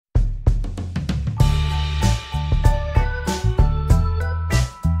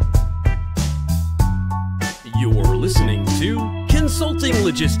Consulting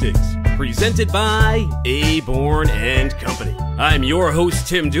Logistics, presented by Aborn and Company. I'm your host,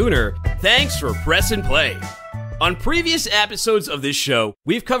 Tim Dooner. Thanks for pressing play. On previous episodes of this show,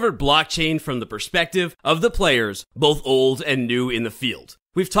 we've covered blockchain from the perspective of the players, both old and new in the field.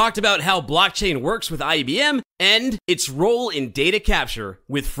 We've talked about how blockchain works with IBM and its role in data capture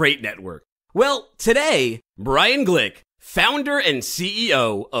with Freight Network. Well, today, Brian Glick, founder and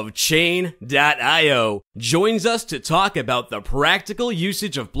CEO of Chain.io, joins us to talk about the practical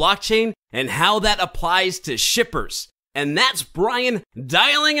usage of blockchain and how that applies to shippers. And that's Brian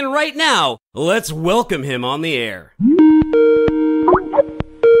dialing in right now. Let's welcome him on the air.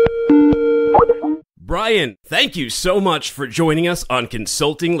 Brian, thank you so much for joining us on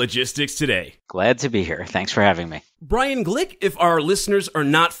Consulting Logistics today. Glad to be here. Thanks for having me. Brian Glick, if our listeners are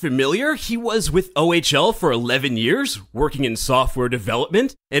not familiar, he was with OHL for 11 years, working in software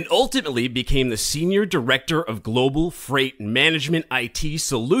development, and ultimately became the Senior Director of Global Freight Management IT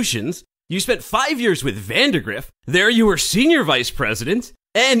Solutions. You spent 5 years with Vandergrift. There you were Senior Vice President.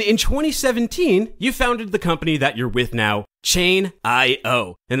 And in 2017, you founded the company that you're with now,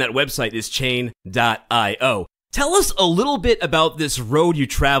 Chain.io. And that website is chain.io. Tell us a little bit about this road you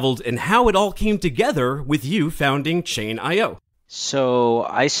traveled and how it all came together with you founding Chain.io. So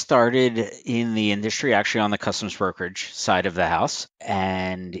I started in the industry, actually on the customs brokerage side of the house.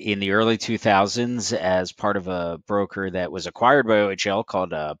 And in the early 2000s, as part of a broker that was acquired by OHL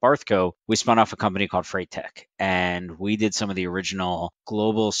called Barthco, we spun off a company called Freight Tech. And we did some of the original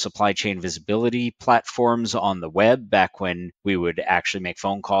global supply chain visibility platforms on the web back when we would actually make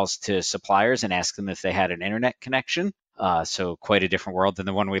phone calls to suppliers and ask them if they had an internet connection. So quite a different world than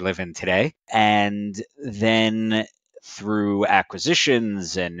the one we live in today. And then through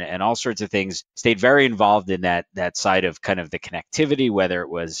acquisitions and all sorts of things, stayed very involved in that side of kind of the connectivity, whether it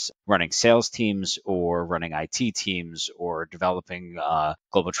was running sales teams or running IT teams or developing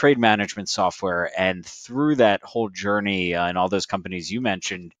global trade management software. And through that whole journey and all those companies you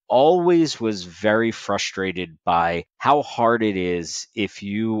mentioned, always was very frustrated by how hard it is if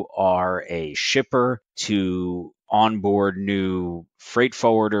you are a shipper to onboard new freight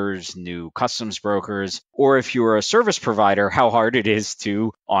forwarders, new customs brokers, or if you're a service provider, how hard it is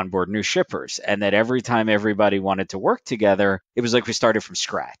to onboard new shippers. And that every time everybody wanted to work together, it was like we started from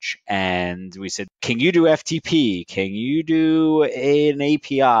scratch. And we said, can you do FTP? Can you do an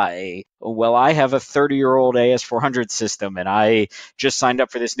API? Well, I have a 30-year-old AS400 system, and I just signed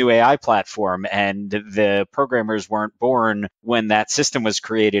up for this new AI platform, and the programmers weren't born when that system was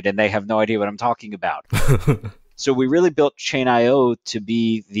created, and they have no idea what I'm talking about. So we really built Chain.io to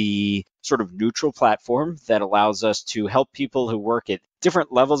be the sort of neutral platform that allows us to help people who work at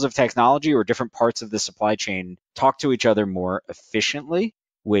different levels of technology or different parts of the supply chain talk to each other more efficiently,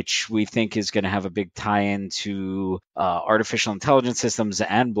 which we think is going to have a big tie-in to artificial intelligence systems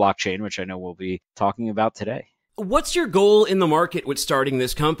and blockchain, which I know we'll be talking about today. What's your goal in the market with starting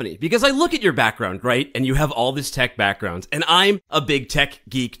this company? Because I look at your background, right? And you have all this tech background, and I'm a big tech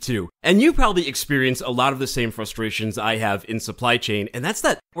geek too. And you probably experience a lot of the same frustrations I have in supply chain, and that's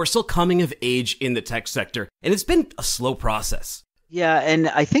that we're still coming of age in the tech sector, and it's been a slow process. Yeah, and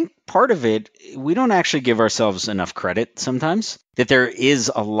I think part of it, we don't actually give ourselves enough credit sometimes, that there is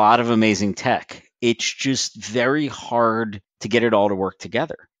a lot of amazing tech. It's just very hard to get it all to work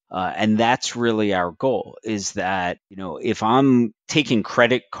together. And that's really our goal, is that, if I'm taking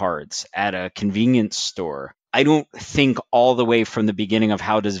credit cards at a convenience store, I don't think all the way from the beginning of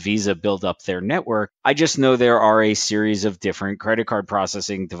how does Visa build up their network. I just know there are a series of different credit card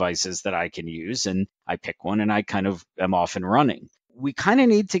processing devices that I can use, and I pick one and I kind of am off and running. We kind of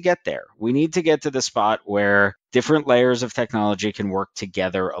need to get there. We need to get to the spot where different layers of technology can work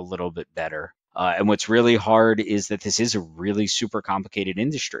together a little bit better. And what's really hard is that this is a really super complicated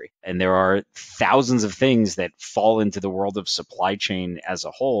industry. And there are thousands of things that fall into the world of supply chain as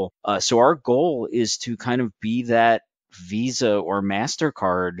a whole. So our goal is to kind of be that Visa or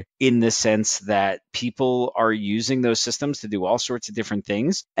MasterCard in the sense that people are using those systems to do all sorts of different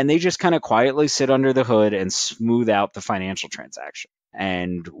things. And they just kind of quietly sit under the hood and smooth out the financial transaction.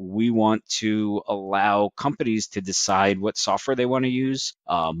 And we want to allow companies to decide what software they want to use,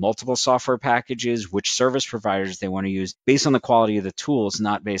 multiple software packages, which service providers they want to use based on the quality of the tools,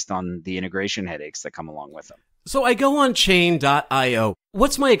 not based on the integration headaches that come along with them. So I go on Chain.io.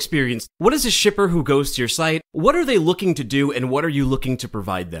 What's my experience? What is a shipper who goes to your site? What are they looking to do, and what are you looking to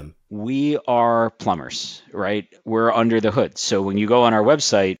provide them? We are plumbers, right? We're under the hood. So when you go on our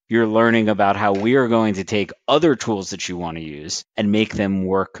website, you're learning about how we are going to take other tools that you want to use and make them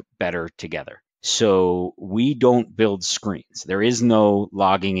work better together. So we don't build screens. There is no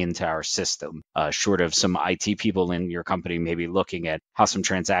logging into our system, short of some IT people in your company maybe looking at how some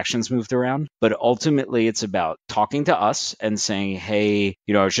transactions moved around. But ultimately, it's about talking to us and saying, hey,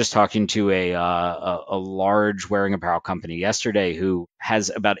 I was just talking to a large wearing apparel company yesterday who has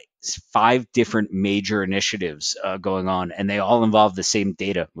about 5 different major initiatives going on, and they all involve the same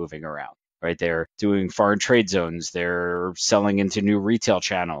data moving around. Right, they're doing foreign trade zones, they're selling into new retail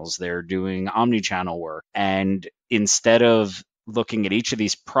channels, they're doing omni-channel work. And instead of looking at each of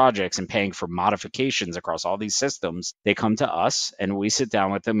these projects and paying for modifications across all these systems, they come to us and we sit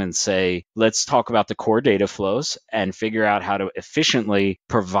down with them and say, let's talk about the core data flows and figure out how to efficiently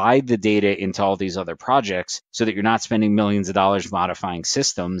provide the data into all these other projects so that you're not spending millions of dollars modifying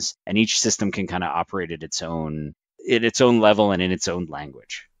systems, and each system can kind of operate at its own level and in its own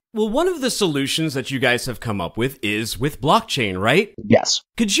language. Well, one of the solutions that you guys have come up with is with blockchain, right? Yes.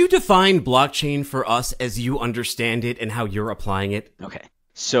 Could you define blockchain for us as you understand it and how you're applying it? Okay.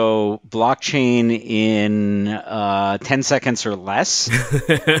 So blockchain in 10 seconds or less,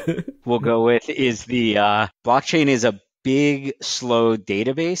 we'll go with, is the blockchain is a big, slow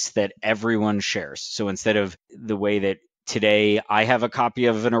database that everyone shares. So instead of the way that today I have a copy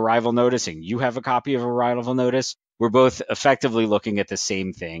of an arrival notice and you have a copy of arrival notice, we're both effectively looking at the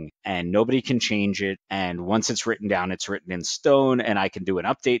same thing and nobody can change it. And once it's written down, it's written in stone and I can do an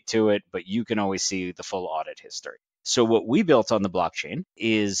update to it, but you can always see the full audit history. So what we built on the blockchain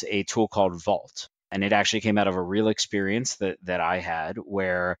is a tool called Vault. And it actually came out of a real experience that I had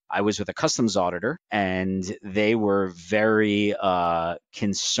where I was with a customs auditor and they were very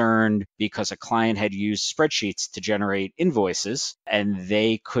concerned because a client had used spreadsheets to generate invoices and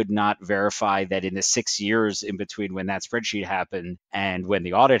they could not verify that in the 6 years in between when that spreadsheet happened and when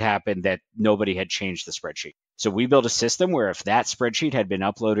the audit happened that nobody had changed the spreadsheet. So we built a system where if that spreadsheet had been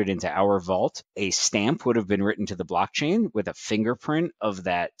uploaded into our vault, a stamp would have been written to the blockchain with a fingerprint of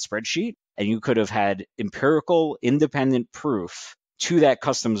that spreadsheet. And you could have had empirical, independent proof to that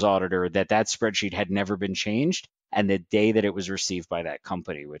customs auditor that that spreadsheet had never been changed and the day that it was received by that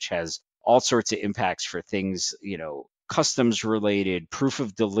company, which has all sorts of impacts for things, customs related, proof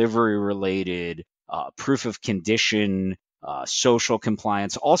of delivery related, proof of condition, social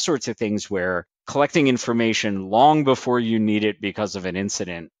compliance, all sorts of things where collecting information long before you need it because of an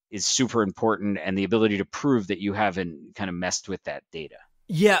incident is super important, and the ability to prove that you haven't kind of messed with that data.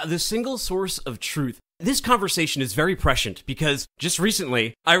 Yeah, the single source of truth. This conversation is very prescient because just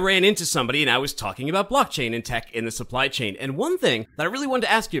recently I ran into somebody and I was talking about blockchain and tech in the supply chain. And one thing that I really wanted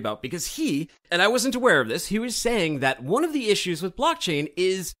to ask you about, because and I wasn't aware of this, he was saying that one of the issues with blockchain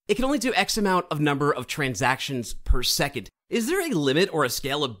is it can only do X amount of number of transactions per second. Is there a limit or a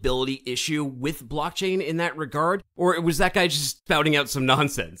scalability issue with blockchain in that regard? Or was that guy just spouting out some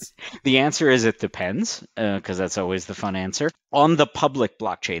nonsense? The answer is it depends, because that's always the fun answer. On the public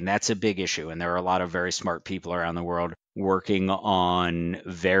blockchain, that's a big issue. And there are a lot of very smart people around the world working on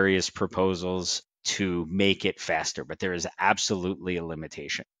various proposals to make it faster. But there is absolutely a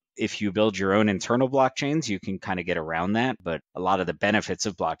limitation. If you build your own internal blockchains, you can kind of get around that. But a lot of the benefits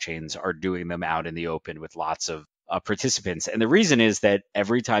of blockchains are doing them out in the open with lots of participants. And the reason is that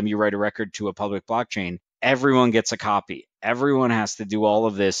every time you write a record to a public blockchain, everyone gets a copy. Everyone has to do all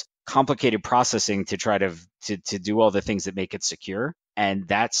of this complicated processing to try to do all the things that make it secure. And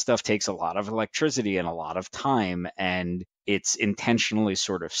that stuff takes a lot of electricity and a lot of time, and it's intentionally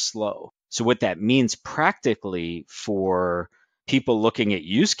sort of slow. So what that means practically for people looking at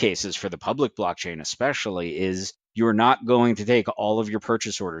use cases for the public blockchain especially is you're not going to take all of your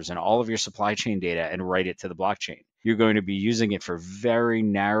purchase orders and all of your supply chain data and write it to the blockchain. You're going to be using it for very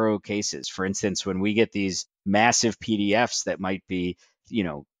narrow cases. For instance, when we get these massive PDFs that might be,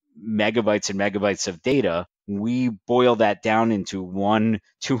 megabytes and megabytes of data, we boil that down into one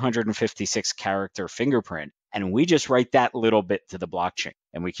 256 character fingerprint. And we just write that little bit to the blockchain.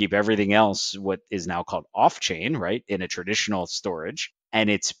 And we keep everything else, what is now called off-chain, right, in a traditional storage. And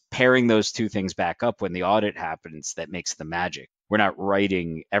it's pairing those two things back up when the audit happens that makes the magic. We're not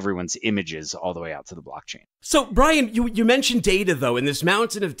writing everyone's images all the way out to the blockchain. So, Brian, you mentioned data, though, in this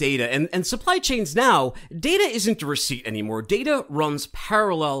mountain of data. And supply chains now, data isn't a receipt anymore. Data runs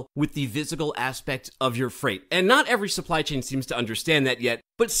parallel with the physical aspect of your freight. And not every supply chain seems to understand that yet,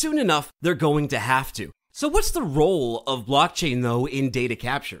 but soon enough, they're going to have to. So what's the role of blockchain, though, in data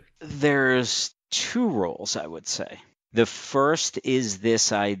capture? There's two roles, I would say. The first is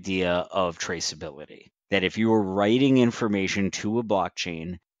this idea of traceability, that if you are writing information to a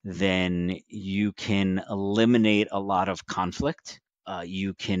blockchain, then you can eliminate a lot of conflict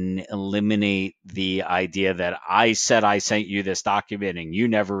You can eliminate the idea that I said I sent you this document and you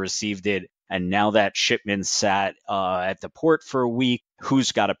never received it. And now that shipment sat at the port for a week,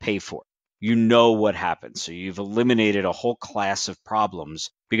 who's got to pay for it? You know what happened. So you've eliminated a whole class of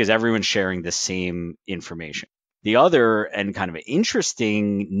problems because everyone's sharing the same information. The other and kind of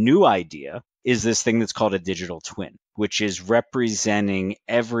interesting new idea is this thing that's called a digital twin, which is representing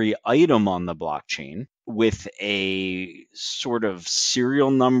every item on the blockchain with a sort of serial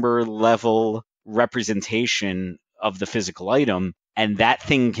number level representation of the physical item. And that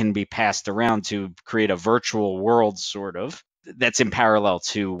thing can be passed around to create a virtual world, sort of, that's in parallel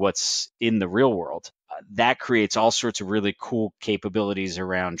to what's in the real world. That creates all sorts of really cool capabilities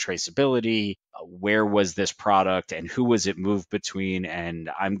around traceability. Where was this product and who was it moved between?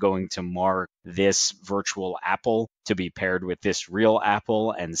 And I'm going to mark this virtual apple to be paired with this real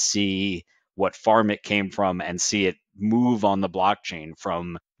apple and see what farm it came from and see it move on the blockchain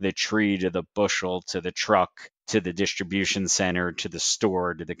from the tree to the bushel to the truck to the distribution center to the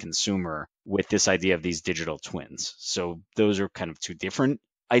store to the consumer with this idea of these digital twins. So those are kind of two different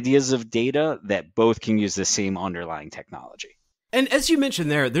ideas of data that both can use the same underlying technology. And as you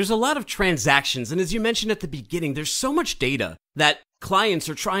mentioned there's a lot of transactions. And as you mentioned at the beginning, there's so much data that clients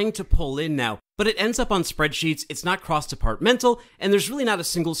are trying to pull in now, but it ends up on spreadsheets. It's not cross-departmental, and there's really not a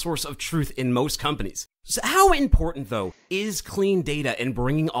single source of truth in most companies. So how important, though, is clean data and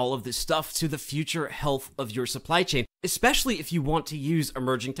bringing all of this stuff to the future health of your supply chain, especially if you want to use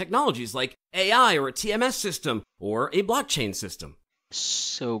emerging technologies like AI or a TMS system or a blockchain system?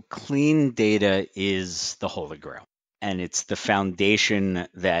 So clean data is the holy grail, and it's the foundation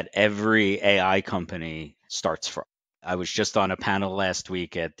that every AI company starts from. I was just on a panel last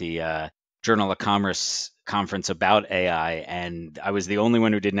week at the Journal of Commerce conference about AI, and I was the only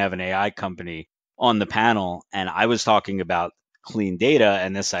one who didn't have an AI company on the panel. And I was talking about clean data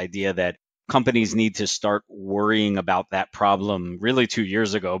and this idea that companies need to start worrying about that problem really 2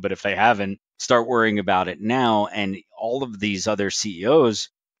 years ago. But if they haven't, start worrying about it now. And all of these other CEOs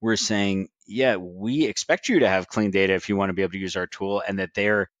were saying, yeah, we expect you to have clean data if you want to be able to use our tool. And that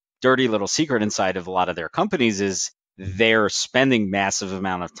their dirty little secret inside of a lot of their companies is they're spending massive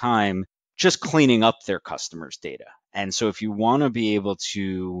amount of time just cleaning up their customers' data. And so if you want to be able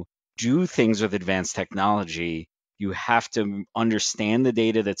to do things with advanced technology, you have to understand the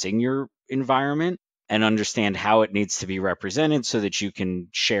data that's in your environment and understand how it needs to be represented so that you can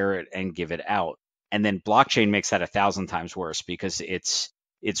share it and give it out. And then blockchain makes that 1,000 times worse because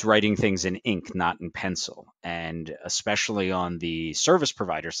it's writing things in ink, not in pencil. And especially on the service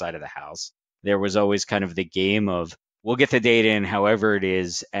provider side of the house, there was always kind of the game of, we'll get the data in however it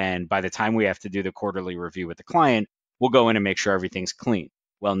is, and by the time we have to do the quarterly review with the client, we'll go in and make sure everything's clean.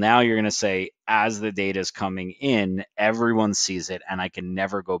 Well, now you're going to say, as the data is coming in, everyone sees it, and I can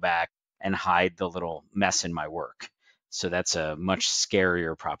never go back and hide the little mess in my work. So that's a much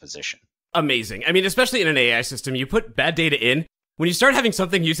scarier proposition. Amazing. I mean, especially in an AI system, you put bad data in. When you start having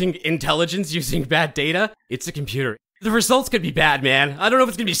something using intelligence, using bad data, it's a computer. The results could be bad, man. I don't know if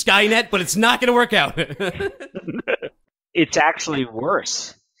it's going to be Skynet, but it's not going to work out. It's actually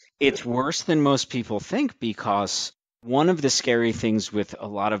worse. It's worse than most people think, because one of the scary things with a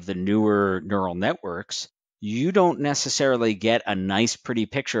lot of the newer neural networks, you don't necessarily get a nice, pretty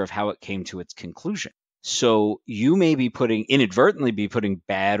picture of how it came to its conclusion. So you may be inadvertently putting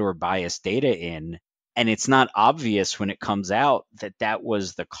bad or biased data in, and it's not obvious when it comes out that that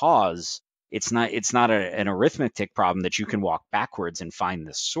was the cause. It's not an arithmetic problem that you can walk backwards and find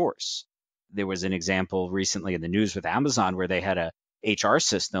the source. There was an example recently in the news with Amazon where they had a HR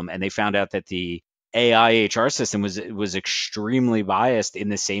system, and they found out that the AI HR system was extremely biased in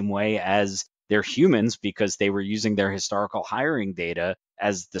the same way as their humans, because they were using their historical hiring data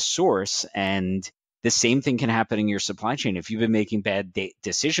as the source. And the same thing can happen in your supply chain. If you've been making bad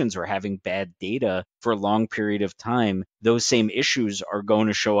decisions or having bad data for a long period of time, those same issues are going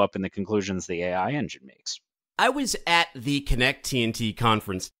to show up in the conclusions the AI engine makes. I was at the Connect TNT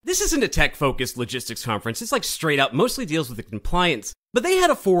conference. This isn't a tech-focused logistics conference. It's like straight up, mostly deals with the compliance. But they had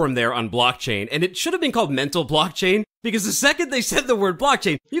a forum there on blockchain, and it should have been called Mental Blockchain, because the second they said the word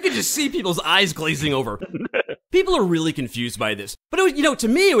blockchain, you could just see people's eyes glazing over. People are really confused by this. But it was, to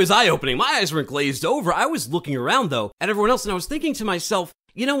me, it was eye-opening. My eyes weren't glazed over. I was looking around, though, at everyone else, and I was thinking to myself,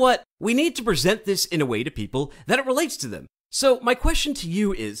 you know what? We need to present this in a way to people that it relates to them. So my question to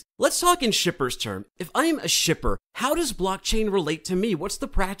you is, let's talk in shipper's term. If I'm a shipper, how does blockchain relate to me? What's the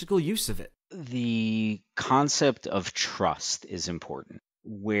practical use of it? The concept of trust is important,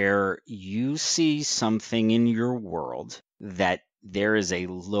 where you see something in your world that there is a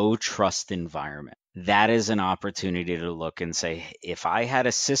low trust environment. that is an opportunity to look and say, if I had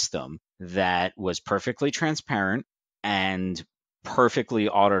a system that was perfectly transparent and perfectly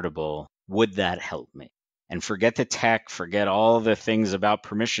auditable, would that help me? And forget the tech, forget all the things about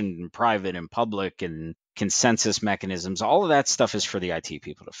permission and private and public and consensus mechanisms. All of that stuff is for the IT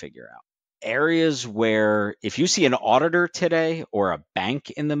people to figure out. Areas where if you see an auditor today or a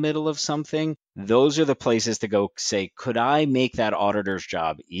bank in the middle of something, those are the places to go say, could I make that auditor's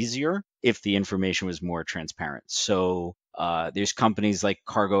job easier if the information was more transparent? So there's companies like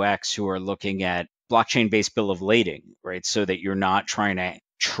CargoX who are looking at blockchain-based bill of lading, right? So that you're not trying to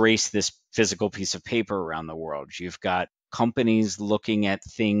trace this physical piece of paper around the world. You've got companies looking at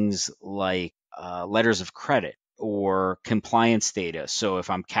things like letters of credit or compliance data. So if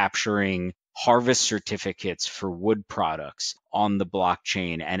I'm capturing harvest certificates for wood products on the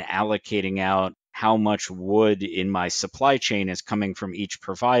blockchain and allocating out how much wood in my supply chain is coming from each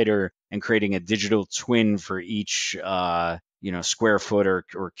provider and creating a digital twin for each square foot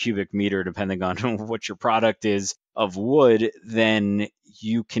or cubic meter, depending on what your product is of wood, then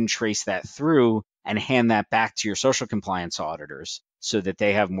you can trace that through and hand that back to your social compliance auditors so that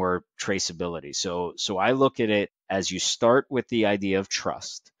they have more traceability. So I look at it as you start with the idea of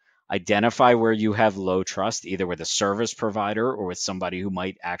trust, identify where you have low trust, either with a service provider or with somebody who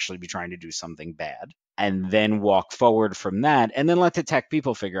might actually be trying to do something bad, and then walk forward from that, and then let the tech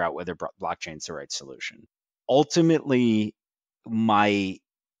people figure out whether blockchain's the right solution. Ultimately,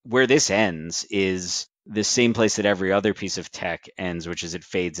 where this ends is the same place that every other piece of tech ends, which is it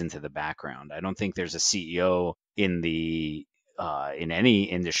fades into the background. I don't think there's a CEO in any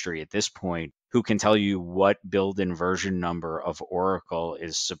industry at this point who can tell you what build and version number of Oracle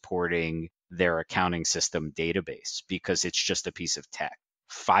is supporting their accounting system database, because it's just a piece of tech.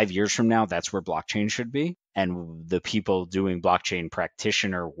 5 years from now, that's where blockchain should be. And the people doing blockchain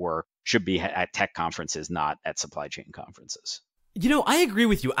practitioner work should be at tech conferences, not at supply chain conferences. I agree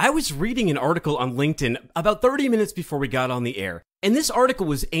with you. I was reading an article on LinkedIn about 30 minutes before we got on the air. And this article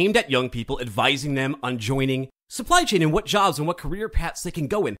was aimed at young people, advising them on joining supply chain and what jobs and what career paths they can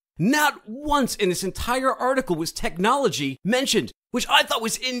go in. Not once in this entire article was technology mentioned, which I thought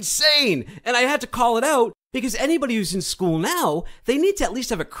was insane. And I had to call it out because anybody who's in school now, they need to at least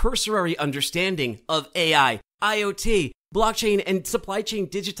have a cursory understanding of AI, IoT, blockchain, and supply chain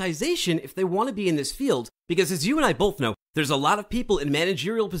digitization if they want to be in this field. Because as you and I both know, there's a lot of people in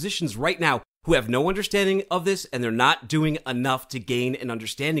managerial positions right now who have no understanding of this, and they're not doing enough to gain an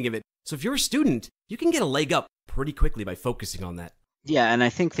understanding of it. So if you're a student, you can get a leg up pretty quickly by focusing on that. Yeah, and I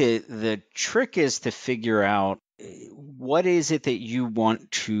think the trick is to figure out what is it that you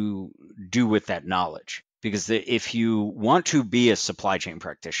want to do with that knowledge. Because if you want to be a supply chain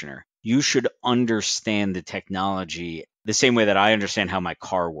practitioner, you should understand the technology the same way that I understand how my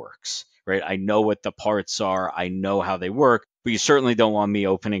car works, right? I know what the parts are, I know how they work, but you certainly don't want me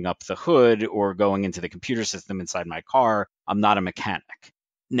opening up the hood or going into the computer system inside my car. I'm not a mechanic.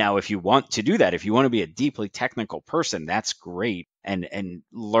 Now, if you want to do that, if you want to be a deeply technical person, that's great, and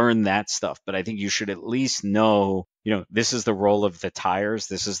learn that stuff. But I think you should at least know, this is the role of the tires,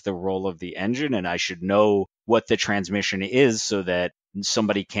 this is the role of the engine, and I should know what the transmission is so that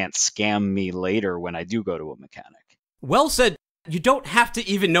somebody can't scam me later when I do go to a mechanic. Well said. You don't have to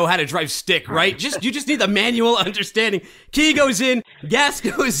even know how to drive stick, right? You just need the manual understanding. Key goes in, gas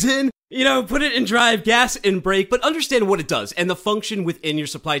goes in, put it in drive, gas and brake, but understand what it does and the function within your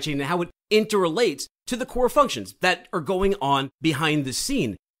supply chain and how it interrelates to the core functions that are going on behind the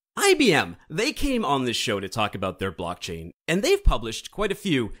scene. IBM, they came on this show to talk about their blockchain, and they've published quite a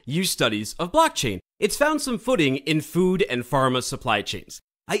few use studies of blockchain. It's found some footing in food and pharma supply chains.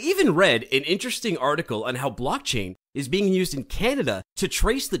 I even read an interesting article on how blockchain is being used in Canada to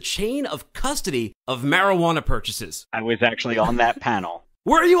trace the chain of custody of marijuana purchases. I was actually on that panel.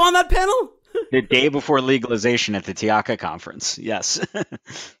 Were you on that panel? The day before legalization at the Tiaka conference, yes.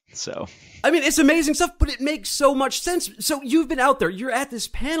 So, I mean, it's amazing stuff, but it makes so much sense. So you've been out there, you're at this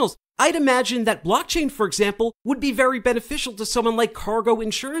panels. I'd imagine that blockchain, for example, would be very beneficial to someone like cargo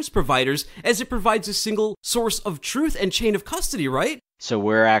insurance providers, as it provides a single source of truth and chain of custody, right? So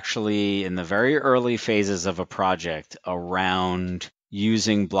we're actually in the very early phases of a project around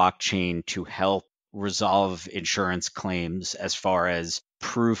using blockchain to help resolve insurance claims as far as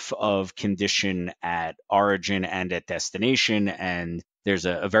proof of condition at origin and at destination. And there's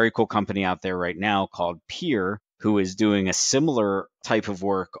a very cool company out there right now called Peer, who is doing a similar type of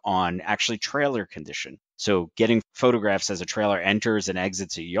work on actually trailer condition. So getting photographs as a trailer enters and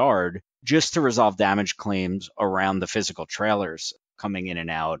exits a yard just to resolve damage claims around the physical trailers coming in and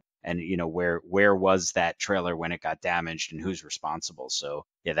out and where was that trailer when it got damaged and who's responsible. So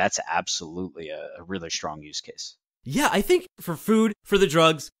yeah, that's absolutely a really strong use case. Yeah, I think for food, for the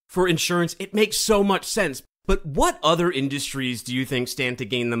drugs, for insurance, it makes so much sense. But what other industries do you think stand to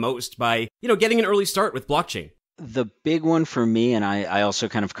gain the most by, getting an early start with blockchain? The big one for me, and I also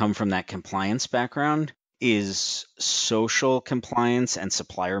kind of come from that compliance background, is social compliance and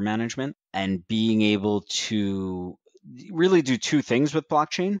supplier management, and being able to really do two things with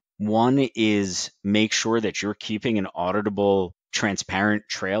blockchain. One is make sure that you're keeping an auditable, transparent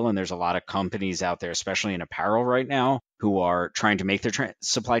trail. And there's a lot of companies out there, especially in apparel right now, who are trying to make their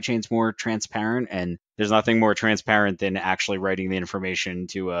supply chains more transparent. And there's nothing more transparent than actually writing the information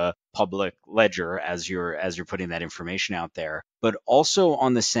to a public ledger as you're putting that information out there. But also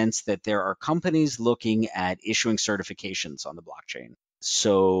on the sense that there are companies looking at issuing certifications on the blockchain.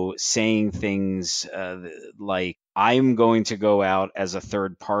 So saying things like, I'm going to go out as a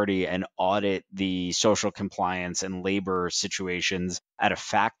third party and audit the social compliance and labor situations at a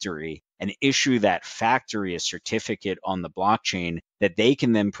factory and issue that factory a certificate on the blockchain that they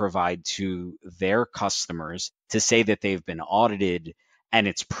can then provide to their customers to say that they've been audited and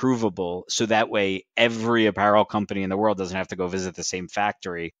it's provable. So that way, every apparel company in the world doesn't have to go visit the same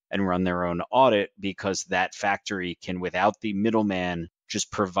factory and run their own audit, because that factory can, without the middleman, just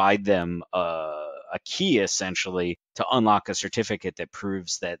provide them a key essentially to unlock a certificate that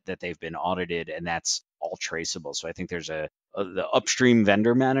proves that they've been audited, and that's all traceable. So I think there's the upstream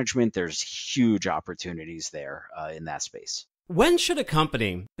vendor management, there's huge opportunities there in that space. When should a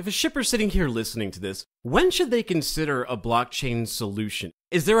company, if a shipper's sitting here listening to this, when should they consider a blockchain solution?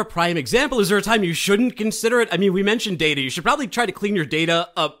 Is there a prime example? Is there a time you shouldn't consider it? I mean, we mentioned data. You should probably try to clean your data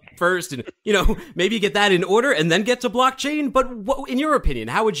up first and, maybe get that in order and then get to blockchain. But in your opinion,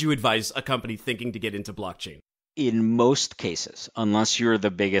 how would you advise a company thinking to get into blockchain? In most cases, unless you're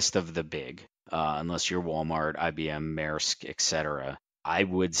the biggest of the big, unless you're Walmart, IBM, Maersk, etc., I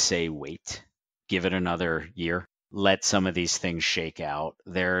would say wait, give it another year. Let some of these things shake out.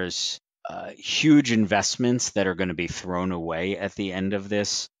 There's huge investments that are going to be thrown away at the end of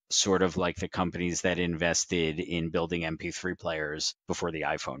this, sort of like the companies that invested in building MP3 players before the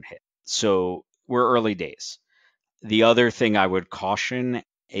iPhone hit. So we're early days. The other thing I would caution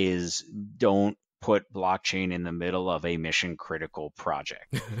is don't put blockchain in the middle of a mission critical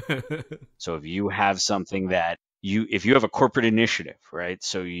project. So if you have something that if you have a corporate initiative, right?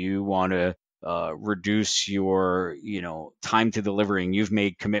 So you want to reduce your, time to delivering. You've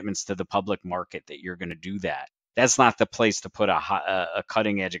made commitments to the public market that you're going to do that. That's not the place to put a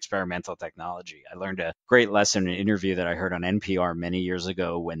cutting edge experimental technology. I learned a great lesson in an interview that I heard on NPR many years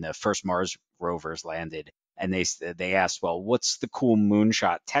ago when the first Mars rovers landed. And they asked, well, what's the cool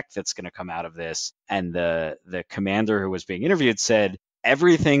moonshot tech that's going to come out of this? And the commander who was being interviewed said,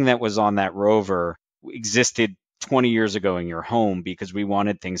 everything that was on that rover existed 20 years ago in your home, because we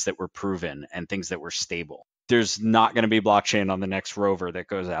wanted things that were proven and things that were stable. There's not going to be blockchain on the next rover that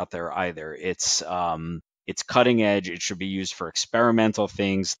goes out there either. It's cutting edge. It should be used for experimental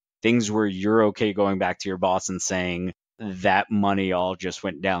things where you're okay going back to your boss and saying that money all just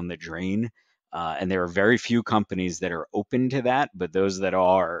went down the drain. And there are very few companies that are open to that, but those that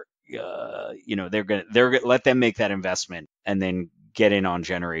are, they're gonna let them make that investment and then get in on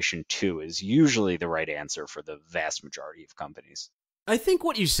generation 2 is usually the right answer for the vast majority of companies. I think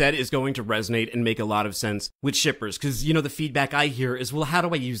what you said is going to resonate and make a lot of sense with shippers, because, the feedback I hear is, well, how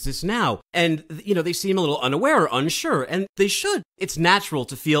do I use this now? And, they seem a little unaware or unsure, and they should. It's natural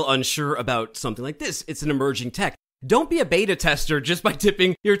to feel unsure about something like this. It's an emerging tech. Don't be a beta tester just by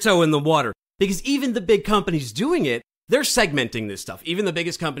dipping your toe in the water, because even the big companies doing it, they're segmenting this stuff. Even the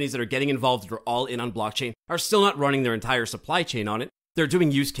biggest companies that are getting involved that are all in on blockchain are still not running their entire supply chain on it. They're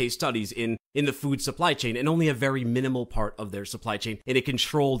doing use case studies in the food supply chain, and only a very minimal part of their supply chain in a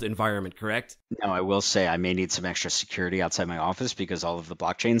controlled environment, correct? Now, I will say I may need some extra security outside my office, because all of the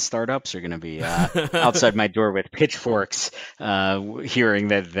blockchain startups are going to be outside my door with pitchforks, hearing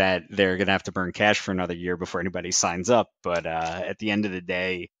that they're going to have to burn cash for another year before anybody signs up. But at the end of the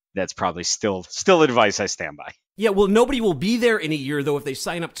day, that's probably still advice I stand by. Yeah, well, nobody will be there in a year, though, if they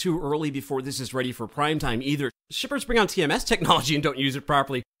sign up too early before this is ready for prime time either. Shippers bring on TMS technology and don't use it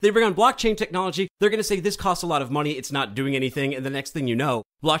properly. They bring on blockchain technology. They're going to say this costs a lot of money. It's not doing anything. And the next thing you know,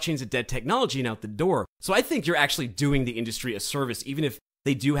 blockchain's a dead technology and out the door. So I think you're actually doing the industry a service, even if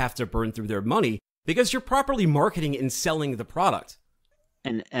they do have to burn through their money, because you're properly marketing and selling the product.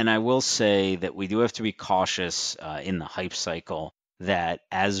 And I will say that we do have to be cautious in the hype cycle, that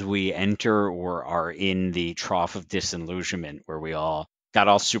as we enter or are in the trough of disillusionment, where we all got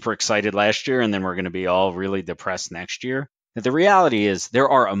all super excited last year and then we're going to be all really depressed next year, that the reality is there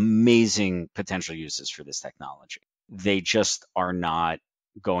are amazing potential uses for this technology. They just are not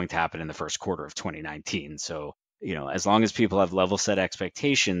going to happen in the first quarter of 2019. So, as long as people have level set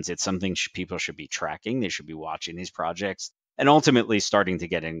expectations, it's something people should be tracking. They should be watching these projects and ultimately starting to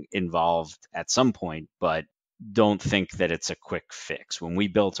get involved at some point, but don't think that it's a quick fix. When we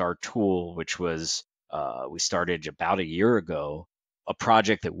built our tool, which was, we started about a year ago, a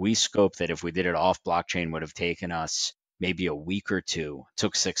project that we scoped that if we did it off blockchain would have taken us maybe a week or two,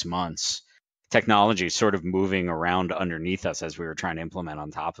 took 6 months. Technology sort of moving around underneath us as we were trying to implement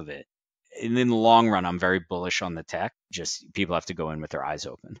on top of it. And in the long run, I'm very bullish on the tech. Just people have to go in with their eyes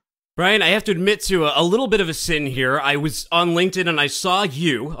open. Brian, I have to admit to a little bit of a sin here. I was on LinkedIn and I saw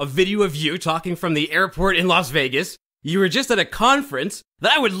a video of you talking from the airport in Las Vegas. You were just at a conference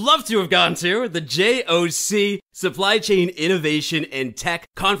that I would love to have gone to, the JOC, Supply Chain Innovation and Tech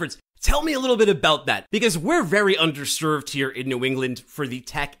Conference. Tell me a little bit about that, because we're very underserved here in New England for the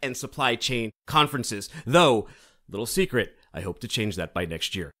tech and supply chain conferences. Though, little secret, I hope to change that by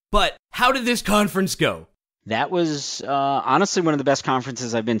next year. But how did this conference go? That was honestly one of the best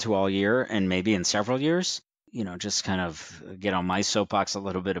conferences I've been to all year, and maybe in several years. Just kind of get on my soapbox a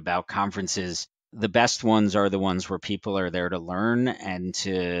little bit about conferences. The best ones are the ones where people are there to learn and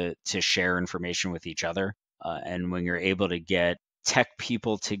to share information with each other. And when you're able to get tech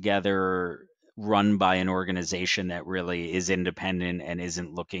people together run by an organization that really is independent and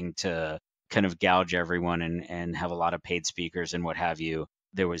isn't looking to kind of gouge everyone and have a lot of paid speakers and what have you,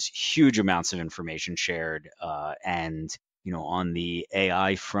 there was huge amounts of information shared. And on the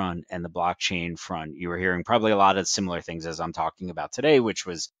AI front and the blockchain front, you were hearing probably a lot of similar things as I'm talking about today, which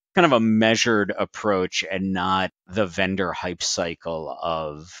was kind of a measured approach and not the vendor hype cycle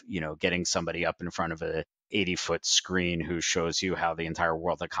of, getting somebody up in front of a 80-foot screen who shows you how the entire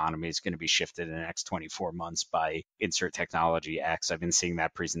world economy is going to be shifted in the next 24 months by insert technology X. I've been seeing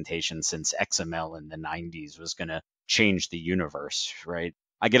that presentation since XML in the 90s was going to change the universe, right?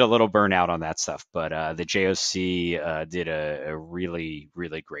 I get a little burnout on that stuff, but the JOC did a really,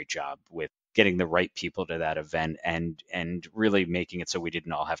 really great job with getting the right people to that event and really making it so we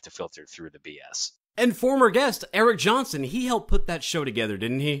didn't all have to filter through the BS. And former guest Eric Johnson, he helped put that show together,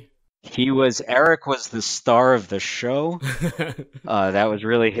 didn't he? Eric was the star of the show. That was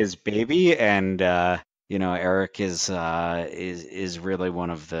really his baby. And, Eric is really one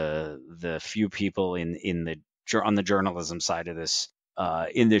of the few people on the journalism side of this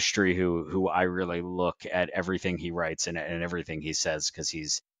industry who I really look at everything he writes and everything he says, because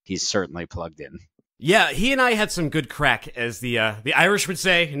he's certainly plugged in. Yeah, he and I had some good crack, as the Irish would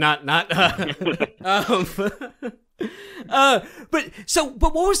say. Not. But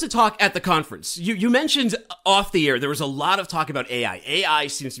what was the talk at the conference? You mentioned off the air there was a lot of talk about AI. AI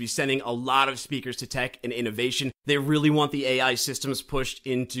seems to be sending a lot of speakers to tech and innovation. They really want the AI systems pushed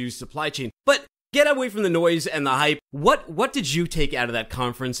into supply chain. But get away from the noise and the hype. What did you take out of that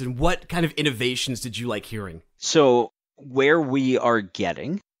conference, and what kind of innovations did you like hearing? So where we are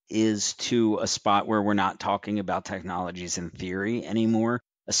getting is to a spot where we're not talking about technologies in theory anymore,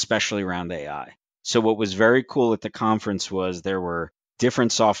 especially around AI. So what was very cool at the conference was there were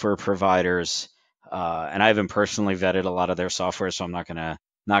different software providers, and I haven't personally vetted a lot of their software, so I'm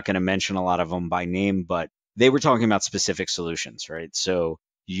not gonna mention a lot of them by name, but they were talking about specific solutions, right? So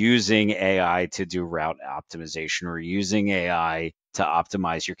using AI to do route optimization or using AI to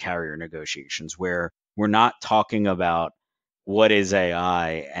optimize your carrier negotiations, where we're not talking about what is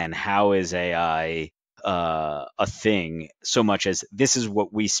AI and how is AI a thing so much as this is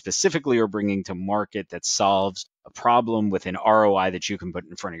what we specifically are bringing to market that solves a problem with an ROI that you can put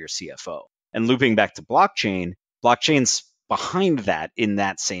in front of your CFO. And looping back to blockchain's behind that in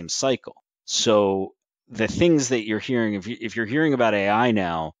that same cycle. So the things that you're hearing, if you're hearing about AI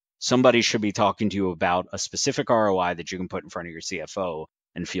now, somebody should be talking to you about a specific ROI that you can put in front of your CFO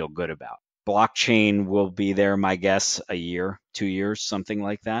and feel good about. Blockchain will be there, my guess, a year, 2 years, something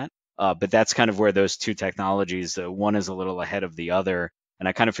like that. But that's kind of where those two technologies, one is a little ahead of the other. And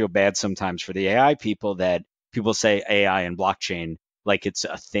I kind of feel bad sometimes for the AI people that people say AI and blockchain like it's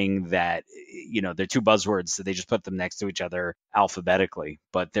a thing that, they're two buzzwords, so they just put them next to each other alphabetically,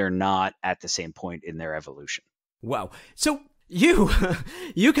 but they're not at the same point in their evolution. Wow. So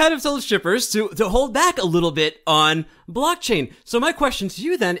you kind of told shippers to hold back a little bit on blockchain. So my question to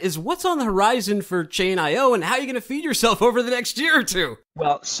you then is, what's on the horizon for Chain.io, and how are you going to feed yourself over the next year or two?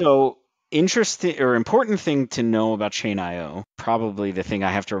 Well, so interesting or important thing to know about Chain.io, probably the thing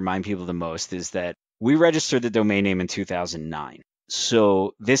I have to remind people the most, is that we registered the domain name in 2009.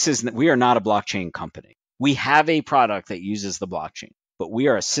 So we are not a blockchain company. We have a product that uses the blockchain, but we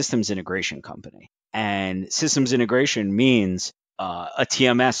are a systems integration company. And systems integration means a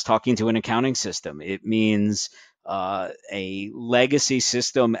TMS talking to an accounting system. It means a legacy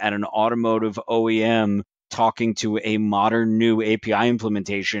system at an automotive OEM talking to a modern new API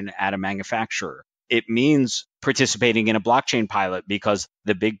implementation at a manufacturer. It means participating in a blockchain pilot because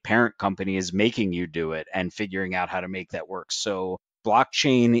the big parent company is making you do it and figuring out how to make that work. So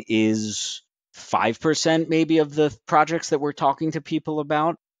blockchain is 5% maybe of the projects that we're talking to people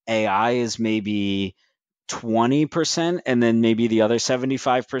about. AI is maybe 20%, and then maybe the other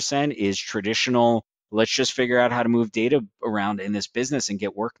 75% is traditional. Let's just figure out how to move data around in this business and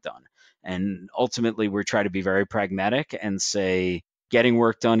get work done. And ultimately, we try to be very pragmatic and say getting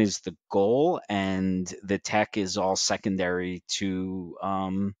work done is the goal, and the tech is all secondary to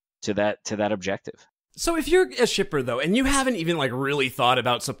that objective. So if you're a shipper, though, and you haven't even really thought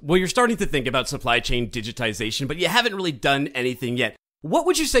about, you're starting to think about supply chain digitization, but you haven't really done anything yet. What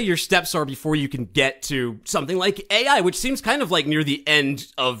would you say your steps are before you can get to something like AI, which seems kind of near the end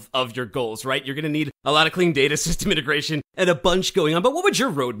of your goals, right? You're going to need a lot of clean data system integration and a bunch going on. But what would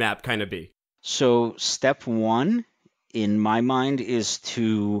your roadmap kind of be? So step one, in my mind, is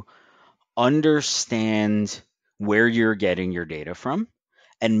to understand where you're getting your data from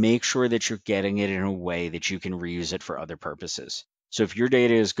and make sure that you're getting it in a way that you can reuse it for other purposes. So if your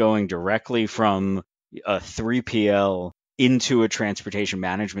data is going directly from a 3PL into a transportation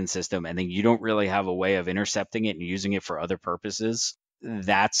management system, and then you don't really have a way of intercepting it and using it for other purposes,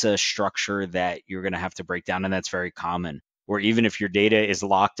 that's a structure that you're going to have to break down, and that's very common. Or even if your data is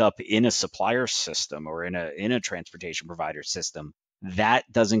locked up in a supplier system or in a transportation provider system, that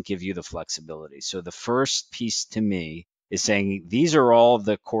doesn't give you the flexibility. So the first piece to me is saying these are all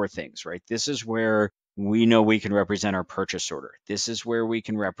the core things, right? This is where we know we can represent our purchase order. This is where we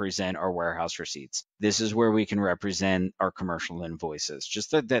can represent our warehouse receipts. This is where we can represent our commercial invoices.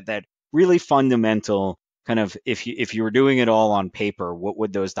 Just that really fundamental kind of, if you were doing it all on paper, what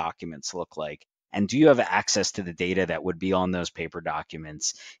would those documents look like? And do you have access to the data that would be on those paper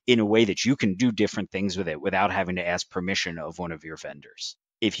documents in a way that you can do different things with it without having to ask permission of one of your vendors?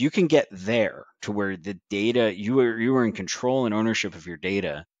 If you can get there to where the data, you are in control and ownership of your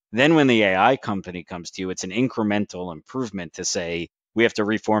data, then when the AI company comes to you, it's an incremental improvement to say, we have to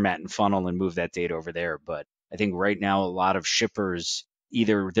reformat and funnel and move that data over there. But I think right now, a lot of shippers,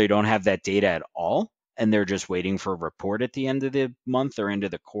 either they don't have that data at all, and they're just waiting for a report at the end of the month or end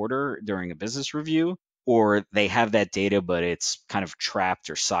of the quarter during a business review, or they have that data, but it's kind of trapped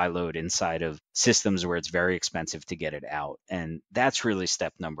or siloed inside of systems where it's very expensive to get it out. And that's really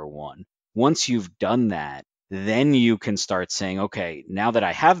step number one. Once you've done that, then you can start saying, okay, now that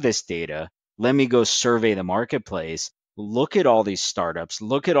I have this data, let me go survey the marketplace, look at all these startups,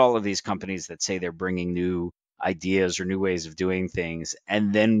 look at all of these companies that say they're bringing new ideas or new ways of doing things,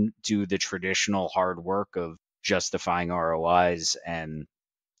 and then do the traditional hard work of justifying ROIs and,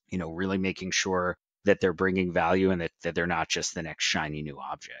 really making sure that they're bringing value and that they're not just the next shiny new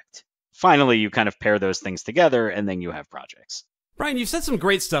object. Finally, you kind of pair those things together, and then you have projects. Brian, you've said some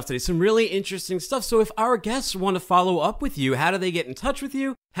great stuff today, some really interesting stuff. So if our guests want to follow up with you, how do they get in touch with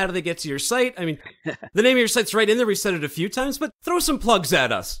you? How do they get to your site? I mean, the name of your site's right in there. We said it a few times, but throw some plugs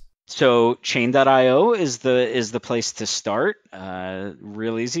at us. So chain.io is the place to start.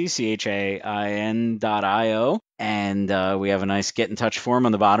 Real easy, chain.io. And we have a nice get in touch form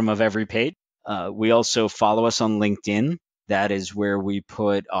on the bottom of every page. We also follow us on LinkedIn. That is where we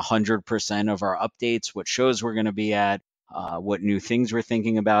put 100% of our updates, what shows we're going to be at, what new things we're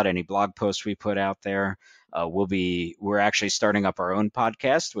thinking about, any blog posts we put out there. We're actually starting up our own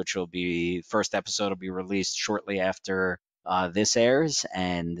podcast, which will be, first episode will be released shortly after this airs,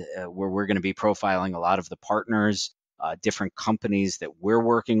 and where we're going to be profiling a lot of the partners, different companies that we're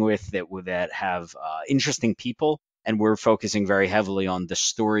working with that have interesting people. And we're focusing very heavily on the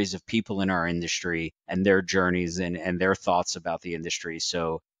stories of people in our industry and their journeys and their thoughts about the industry.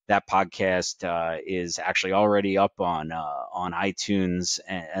 So that podcast is actually already up on iTunes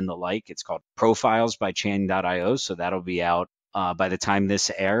and the like. It's called Profiles by Chain.io. So that'll be out by the time this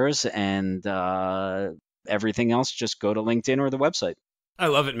airs. And everything else, just go to LinkedIn or the website. I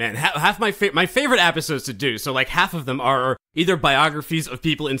love it, man. Half my favorite episodes to do. So half of them are either biographies of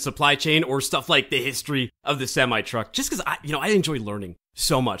people in supply chain or stuff like the history of the semi-truck. Just because I enjoy learning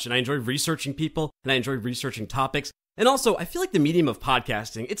so much, and I enjoy researching people, and I enjoy researching topics. And also, I feel like the medium of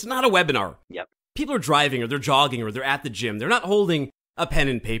podcasting, it's not a webinar. Yep. People are driving or they're jogging or they're at the gym. They're not holding a pen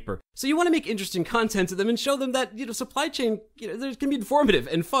and paper. So you want to make interesting content to them and show them that, supply chain, there can be informative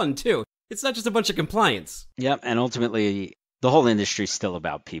and fun too. It's not just a bunch of compliance. Yep. And ultimately, the whole industry is still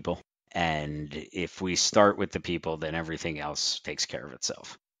about people. And if we start with the people, then everything else takes care of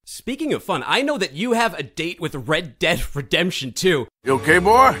itself. Speaking of fun, I know that you have a date with Red Dead Redemption 2. You okay,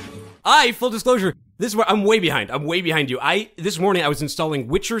 boy? Full disclosure, this is where I'm way behind. I'm way behind you. This morning I was installing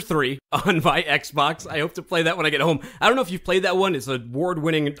Witcher 3 on my Xbox. I hope to play that when I get home. I don't know if you've played that one. It's an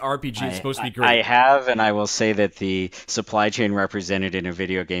award-winning RPG. It's supposed to be great. I have, and I will say that the supply chain represented in a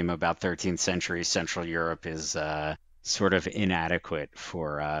video game about 13th century Central Europe is sort of inadequate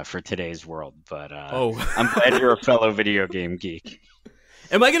for today's world. But I'm glad you're a fellow video game geek.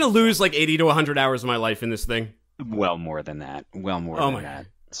 Am I going to lose like 80 to 100 hours of my life in this thing? Well, more than that. Well, more than that.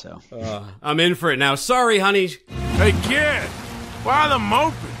 So I'm in for it now. Sorry, honey. Hey, kid, why the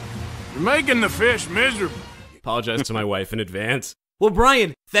moping? You're making the fish miserable. Apologize to my wife in advance. Well,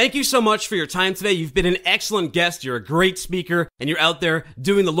 Brian, thank you so much for your time today. You've been an excellent guest. You're a great speaker, and you're out there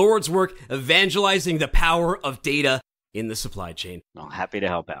doing the Lord's work, evangelizing the power of data in the supply chain. Well, happy to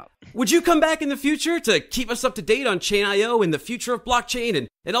help out. Would you come back in the future to keep us up to date on Chain.io and the future of blockchain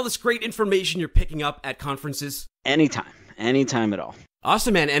and all this great information you're picking up at conferences? Anytime at all.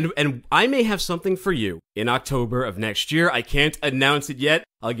 Awesome, man. And I may have something for you in October of next year. I can't announce it yet.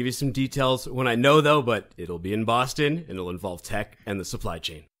 I'll give you some details when I know, though, but it'll be in Boston, and it'll involve tech and the supply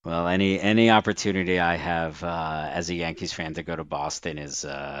chain. Well, any opportunity I have as a Yankees fan to go to Boston is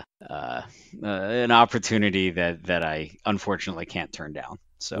an opportunity that I unfortunately can't turn down.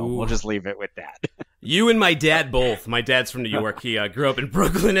 So We'll just leave it with that. You and my dad both. My dad's from New York. He grew up in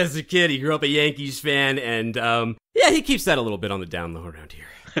Brooklyn as a kid. He grew up a Yankees fan, and he keeps that a little bit on the down low around here.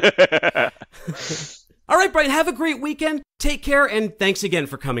 All right, Brian, have a great weekend. Take care, and thanks again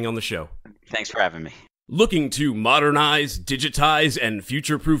for coming on the show. Thanks for having me. Looking to modernize, digitize, and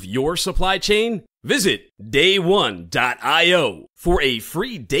future-proof your supply chain? Visit day1.io for a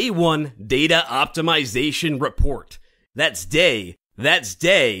free Day 1 data optimization report. That's day,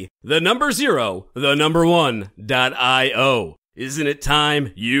 the number 0, the number 1.io. Isn't it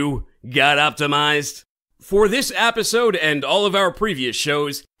time you got optimized? For this episode and all of our previous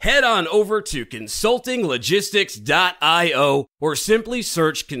shows, head on over to consultinglogistics.io or simply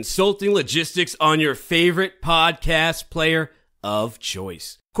search Consulting Logistics on your favorite podcast player of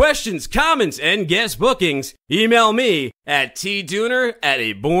choice. Questions, comments, and guest bookings, email me at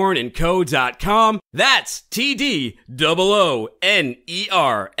tdooner@abornandco.com. That's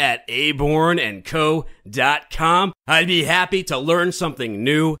TDOONER@abornandco.com. I'd be happy to learn something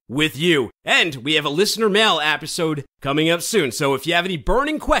new with you. And we have a listener mail episode coming up soon, so if you have any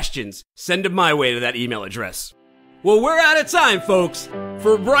burning questions, send them my way to that email address. Well, we're out of time, folks.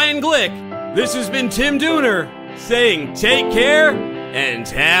 For Brian Glick, this has been Tim Dooner saying take care and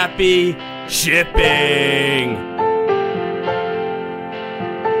happy shipping.